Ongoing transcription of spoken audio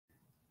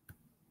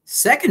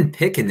Second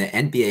pick in the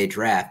NBA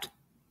draft.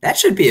 That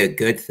should be a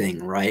good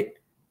thing, right?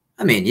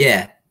 I mean,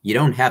 yeah, you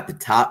don't have the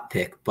top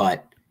pick,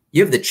 but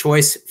you have the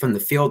choice from the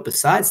field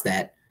besides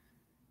that.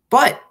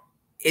 But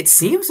it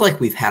seems like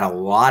we've had a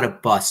lot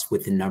of busts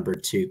with the number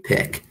 2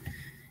 pick.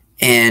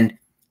 And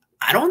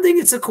I don't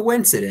think it's a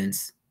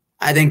coincidence.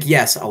 I think,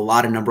 yes, a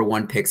lot of number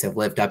 1 picks have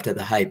lived up to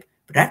the hype.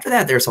 But after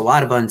that, there's a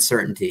lot of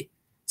uncertainty.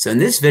 So in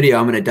this video,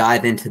 I'm going to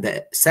dive into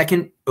the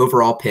second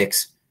overall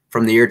picks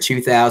from the year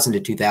 2000 to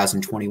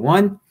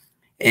 2021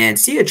 and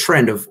see a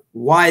trend of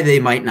why they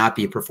might not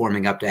be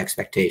performing up to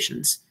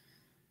expectations.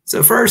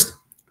 So first,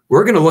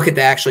 we're going to look at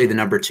actually the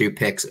number 2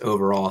 picks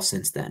overall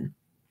since then.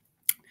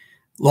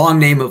 Long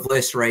name of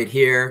list right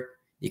here.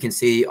 You can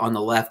see on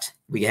the left,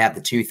 we have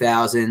the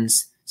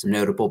 2000s, some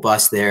notable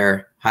busts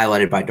there,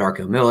 highlighted by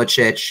Darko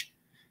Milicic,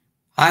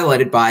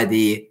 highlighted by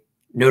the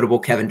notable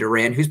Kevin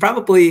Durant, who's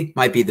probably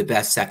might be the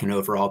best second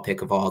overall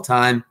pick of all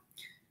time.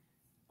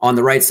 On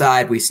the right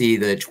side, we see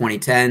the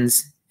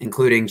 2010s,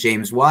 including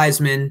James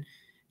Wiseman,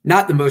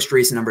 not the most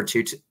recent number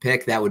 2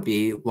 pick. That would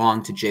be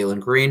long to Jalen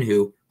Green,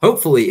 who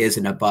hopefully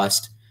isn't a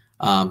bust,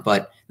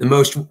 but the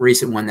most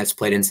recent one that's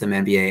played in some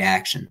NBA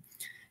action.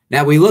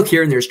 Now we look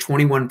here and there's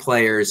 21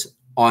 players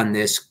on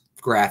this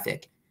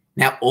graphic.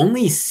 Now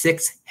only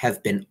 6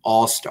 have been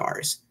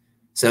all-stars.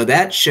 So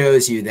that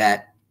shows you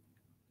that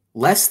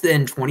less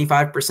than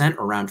 25%,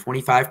 around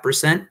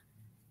 25%,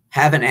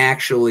 haven't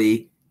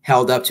actually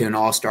held up to an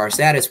all-star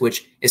status,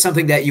 which is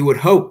something that you would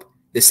hope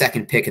the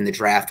second pick in the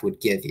draft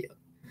would give you.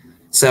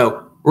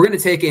 So we're going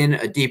to take in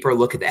a deeper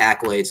look at the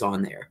accolades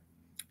on there.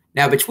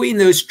 Now, between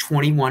those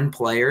 21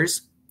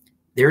 players,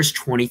 there's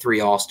 23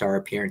 all-star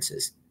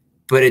appearances,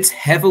 but it's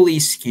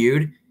heavily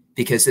skewed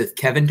because of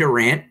Kevin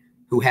Durant,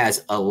 who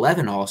has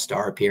 11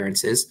 all-star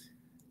appearances,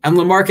 and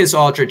LaMarcus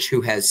Aldridge,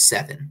 who has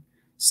 7.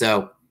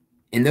 So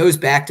in those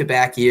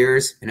back-to-back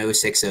years, in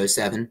 06,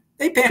 07,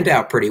 they panned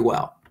out pretty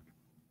well.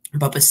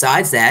 But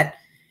besides that,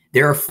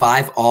 there are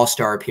 5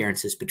 all-star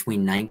appearances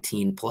between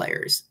 19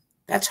 players.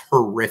 That's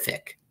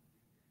horrific.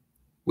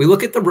 We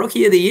look at the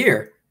rookie of the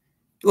year.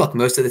 Look,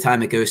 most of the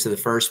time it goes to the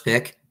first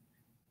pick.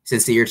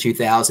 Since the year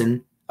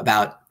 2000,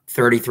 about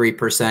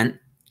 33%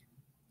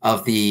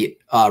 of the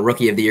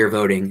rookie of the year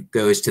voting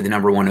goes to the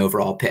number 1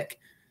 overall pick.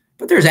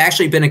 But there's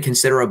actually been a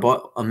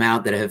considerable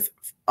amount that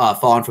have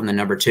fallen from the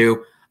number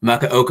 2.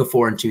 Emeka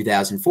Okafor in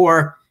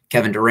 2004,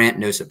 Kevin Durant,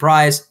 no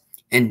surprise,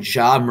 and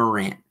Ja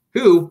Morant,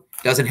 who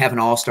doesn't have an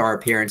all-star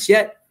appearance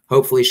yet,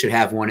 hopefully should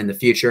have one in the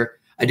future.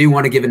 I do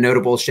want to give a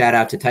notable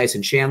shout-out to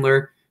Tyson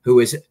Chandler, who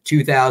is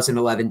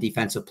 2011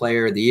 Defensive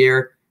Player of the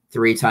Year,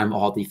 3-time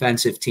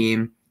All-Defensive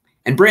Team,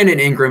 and Brandon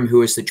Ingram,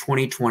 who is the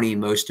 2020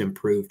 Most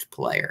Improved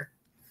Player.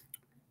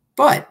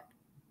 But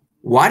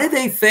why did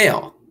they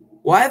fail?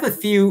 Well, I have a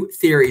few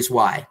theories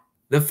why.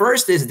 The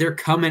first is they're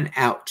coming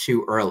out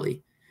too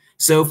early.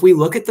 So if we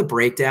look at the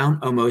breakdown,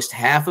 almost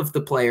half of the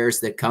players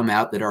that come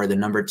out that are the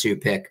number 2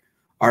 pick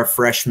are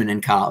freshmen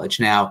in college.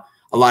 Now,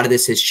 a lot of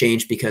this has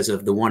changed because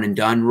of the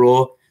one-and-done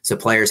rule, so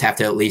players have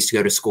to at least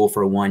go to school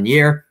for 1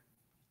 year.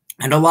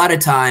 And a lot of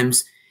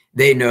times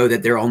they know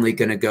that they're only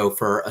going to go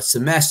for a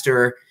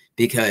semester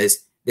because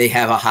they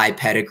have a high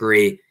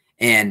pedigree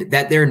and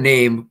that their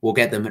name will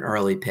get them an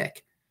early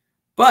pick.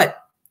 But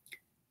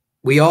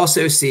we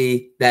also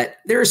see that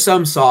there are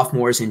some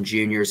sophomores and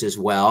juniors as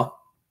well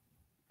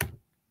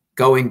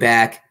going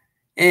back.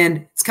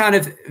 And it's kind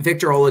of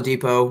Victor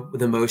Oladipo,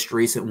 the most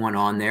recent one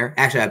on there.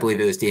 Actually, I believe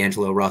it was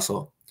D'Angelo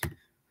Russell.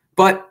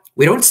 But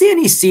we don't see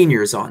any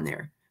seniors on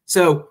there.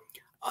 So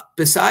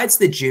besides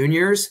the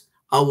juniors,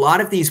 a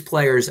lot of these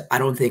players I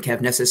don't think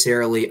have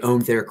necessarily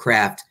owned their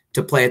craft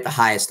to play at the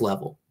highest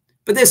level.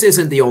 But this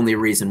isn't the only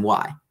reason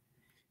why.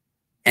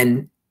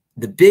 And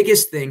the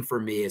biggest thing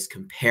for me is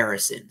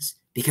comparisons,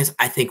 because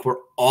I think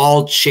we're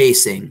all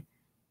chasing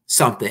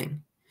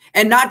something.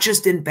 And not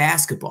just in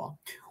basketball.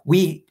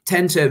 We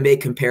tend to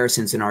make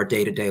comparisons in our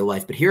day-to-day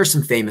life, but here are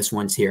some famous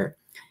ones here.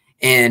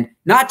 And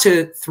not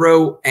to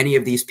throw any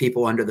of these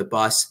people under the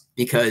bus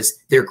because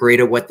they're great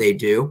at what they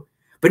do,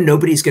 but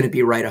nobody's going to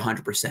be right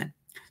 100%.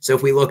 So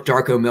if we look,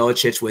 Darko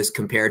Milicic was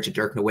compared to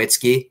Dirk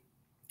Nowitzki.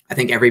 I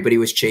think everybody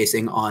was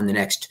chasing on the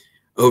next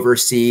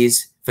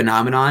overseas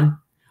phenomenon.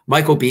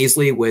 Michael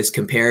Beasley was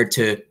compared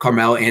to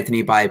Carmelo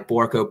Anthony by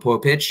Borko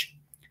Popic.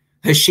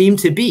 Hasheem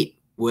Thabit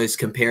was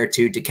compared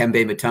to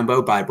Dikembe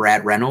Mutombo by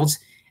Brad Reynolds.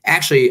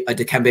 Actually, a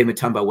Dikembe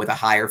Mutombo with a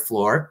higher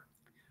floor.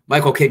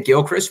 Michael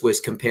Kidd-Gilchrist was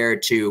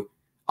compared to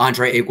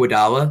Andre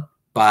Iguodala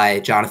by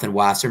Jonathan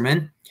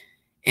Wasserman.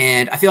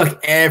 And I feel like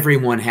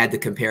everyone had the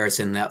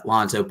comparison that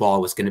Lonzo Ball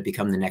was going to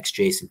become the next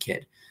Jason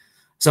Kidd.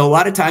 So a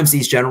lot of times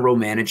these general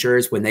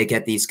managers, when they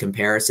get these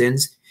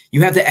comparisons,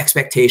 you have the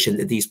expectation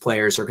that these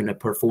players are going to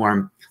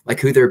perform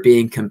like who they're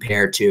being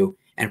compared to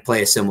and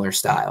play a similar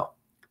style.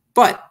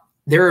 But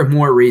there are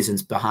more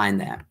reasons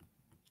behind that.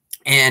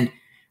 And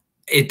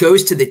it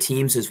goes to the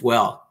teams as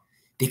well,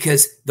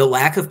 because the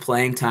lack of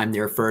playing time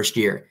their first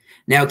year.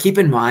 Now, keep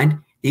in mind,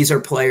 these are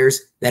players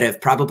that have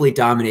probably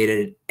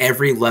dominated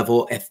every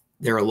level of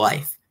their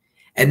life.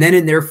 And then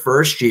in their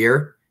first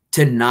year,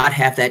 to not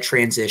have that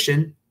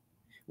transition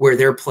where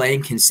they're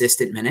playing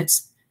consistent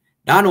minutes,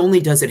 not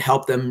only does it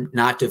help them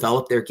not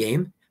develop their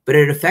game, but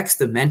it affects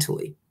them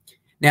mentally.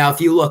 Now,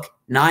 if you look,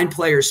 9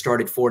 players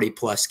started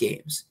 40-plus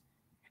games.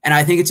 And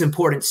I think it's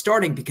important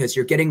starting because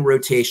you're getting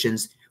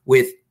rotations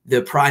with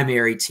the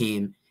primary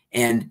team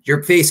and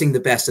you're facing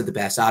the best of the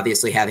best,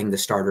 obviously having the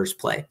starters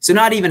play. So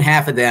not even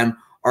half of them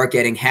are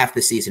getting half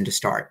the season to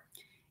start.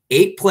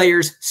 8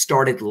 players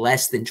started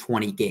less than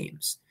 20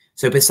 games.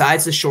 So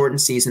besides the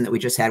shortened season that we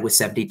just had with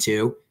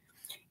 72,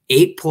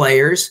 8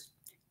 players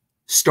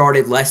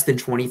started less than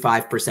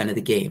 25% of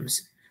the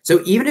games.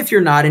 So even if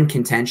you're not in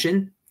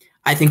contention,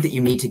 I think that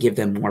you need to give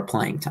them more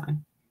playing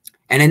time.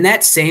 And in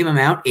that same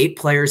amount, 8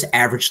 players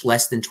averaged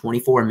less than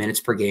 24 minutes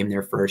per game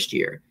their first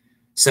year.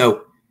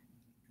 So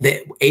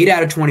the 8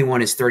 out of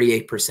 21 is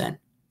 38%.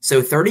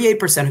 So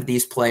 38% of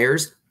these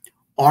players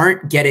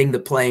aren't getting the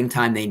playing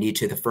time they need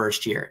to the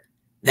first year.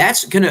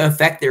 That's going to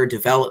affect their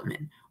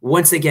development.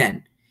 Once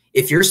again,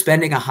 if you're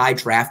spending a high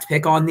draft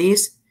pick on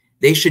these,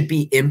 they should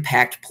be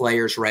impact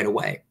players right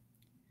away.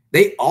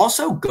 They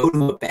also go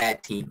to a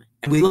bad team.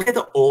 And we look at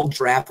the old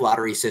draft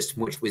lottery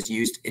system, which was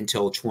used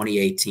until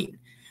 2018.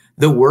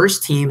 The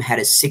worst team had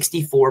a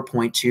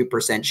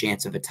 64.2%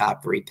 chance of a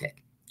top 3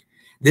 pick.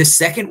 The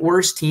second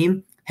worst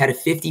team had a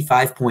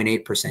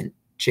 55.8%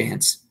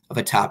 chance of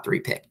a top 3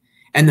 pick.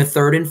 And the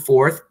third and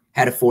fourth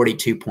had a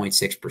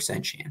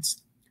 42.6%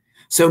 chance.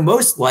 So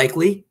most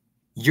likely,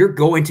 you're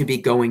going to be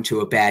going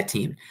to a bad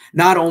team.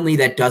 Not only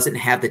that doesn't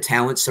have the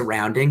talent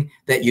surrounding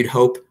that you'd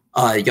hope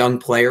a young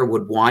player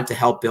would want to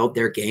help build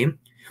their game,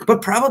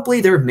 but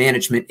probably their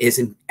management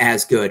isn't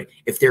as good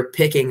if they're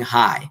picking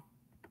high.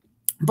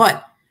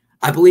 But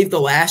I believe the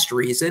last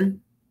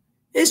reason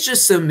is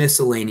just some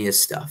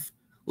miscellaneous stuff.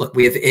 Look,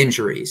 we have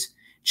injuries.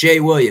 Jay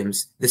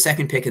Williams, the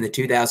second pick in the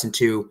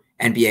 2002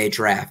 NBA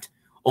draft,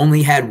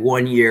 only had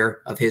 1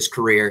 year of his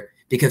career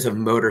because of a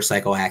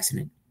motorcycle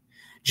accident.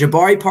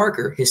 Jabari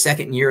Parker, his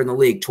second year in the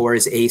league, tore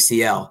his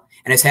ACL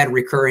and has had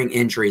recurring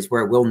injuries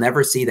where we'll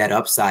never see that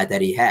upside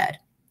that he had.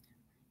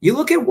 You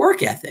look at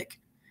work ethic.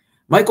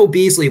 Michael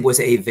Beasley was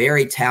a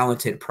very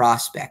talented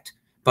prospect,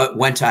 but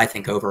went to, I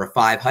think, over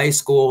 5 high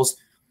schools,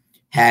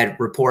 had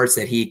reports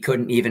that he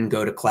couldn't even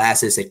go to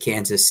classes at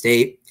Kansas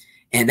State,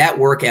 and that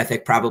work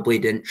ethic probably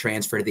didn't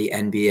transfer to the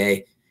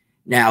NBA.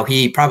 Now,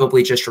 he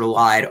probably just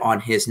relied on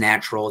his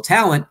natural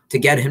talent to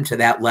get him to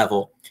that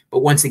level, but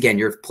once again,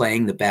 you're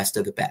playing the best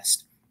of the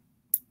best.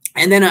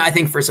 And then I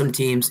think for some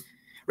teams,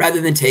 rather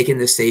than taking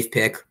the safe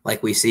pick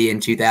like we see in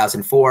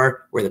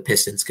 2004, where the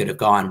Pistons could have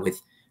gone with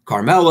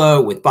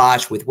Carmelo, with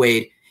Bosh, with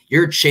Wade,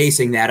 you're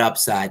chasing that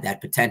upside, that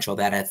potential,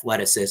 that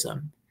athleticism.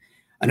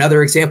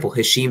 Another example,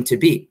 Hasheem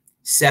Thabit,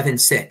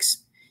 7'6".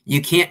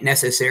 You can't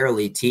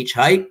necessarily teach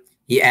height.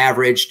 He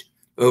averaged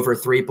over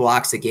 3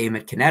 blocks a game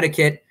at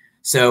Connecticut.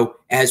 So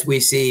as we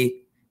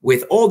see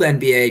with old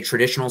NBA,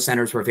 traditional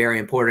centers were very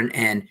important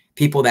and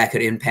people that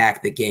could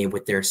impact the game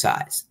with their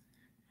size.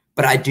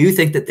 But I do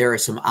think that there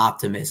is some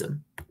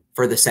optimism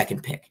for the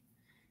second pick.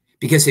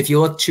 Because if you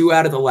look, 2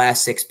 out of the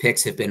last 6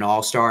 picks have been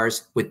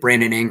all-stars, with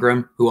Brandon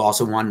Ingram, who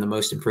also won the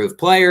most improved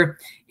player,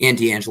 and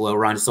D'Angelo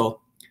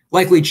Russell,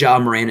 likely Ja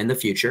Morant in the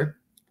future.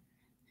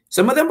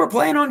 Some of them are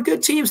playing on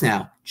good teams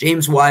now.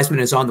 James Wiseman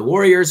is on the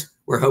Warriors,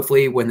 where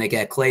hopefully when they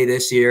get Clay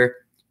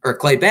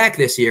back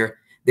this year,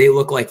 they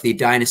look like the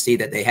dynasty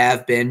that they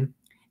have been.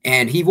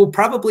 And he will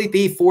probably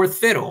be fourth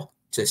fiddle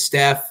to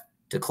Steph,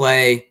 to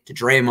Clay, to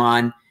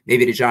Draymond,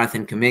 maybe to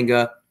Jonathan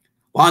Kuminga.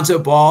 Lonzo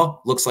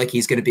Ball looks like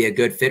he's going to be a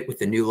good fit with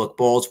the new look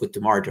Bulls with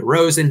DeMar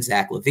DeRozan,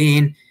 Zach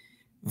LaVine,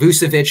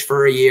 Vucevic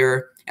for a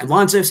year. And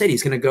Lonzo said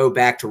he's going to go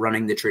back to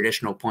running the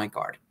traditional point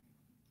guard.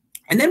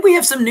 And then we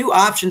have some new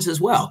options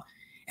as well.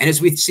 And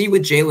as we see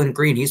with Jalen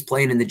Green, he's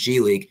playing in the G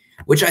League,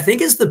 which I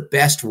think is the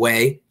best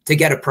way to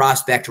get a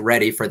prospect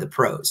ready for the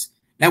pros.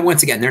 Now,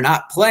 once again, they're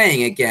not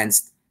playing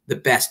against the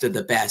best of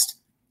the best,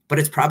 but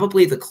it's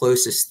probably the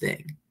closest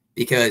thing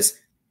because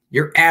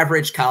your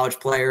average college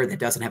player that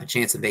doesn't have a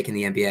chance of making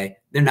the NBA,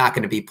 they're not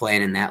going to be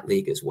playing in that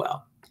league as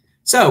well.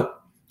 So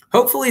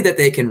hopefully that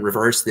they can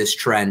reverse this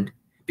trend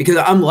because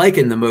I'm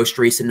liking the most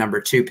recent number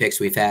 2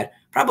 picks we've had,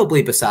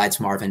 probably besides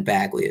Marvin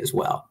Bagley as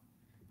well.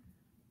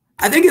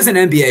 I think as an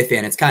NBA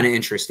fan, it's kind of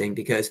interesting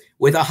because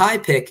with a high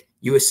pick,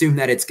 you assume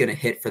that it's going to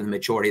hit for the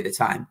majority of the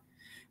time.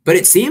 But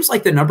it seems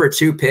like the number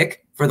 2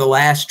 pick for the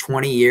last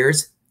 20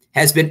 years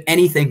has been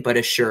anything but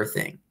a sure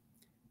thing.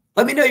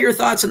 Let me know your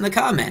thoughts in the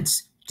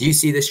comments. Do you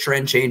see this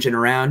trend changing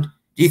around?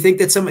 Do you think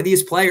that some of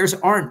these players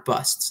aren't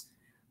busts?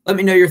 Let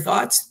me know your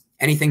thoughts.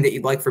 Anything that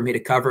you'd like for me to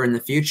cover in the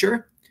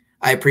future.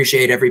 I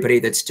appreciate everybody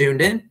that's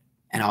tuned in,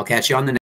 and I'll catch you on the next.